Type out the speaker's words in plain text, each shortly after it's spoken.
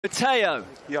Matteo,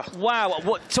 yeah.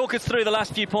 Wow, talk us through the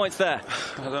last few points there.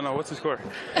 I don't know, what's the score?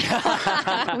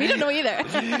 We don't know either.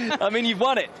 I mean, you've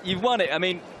won it. I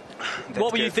mean,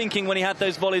 what were you thinking when he had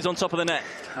those volleys on top of the net?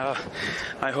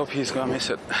 I hope he's going to miss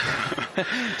it.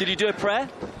 Did you do a prayer?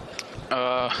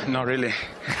 Not really.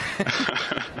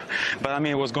 But I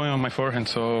mean, it was going on my forehand,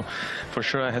 so for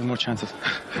sure I had more chances.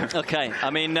 Okay, I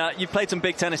mean, you've played some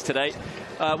big tennis today.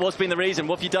 What's been the reason?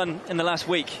 What have you done in the last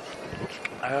week?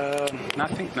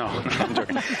 Nothing? No, I'm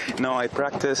joking. No, I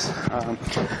practiced.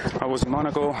 I was in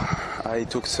Monaco. I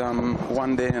took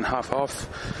 1.5 days off.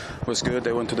 It was good.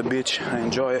 I went to the beach. I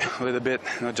enjoy a little bit,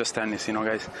 not just tennis, you know,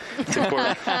 guys. It's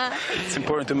important. It's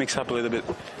important to mix up a little bit.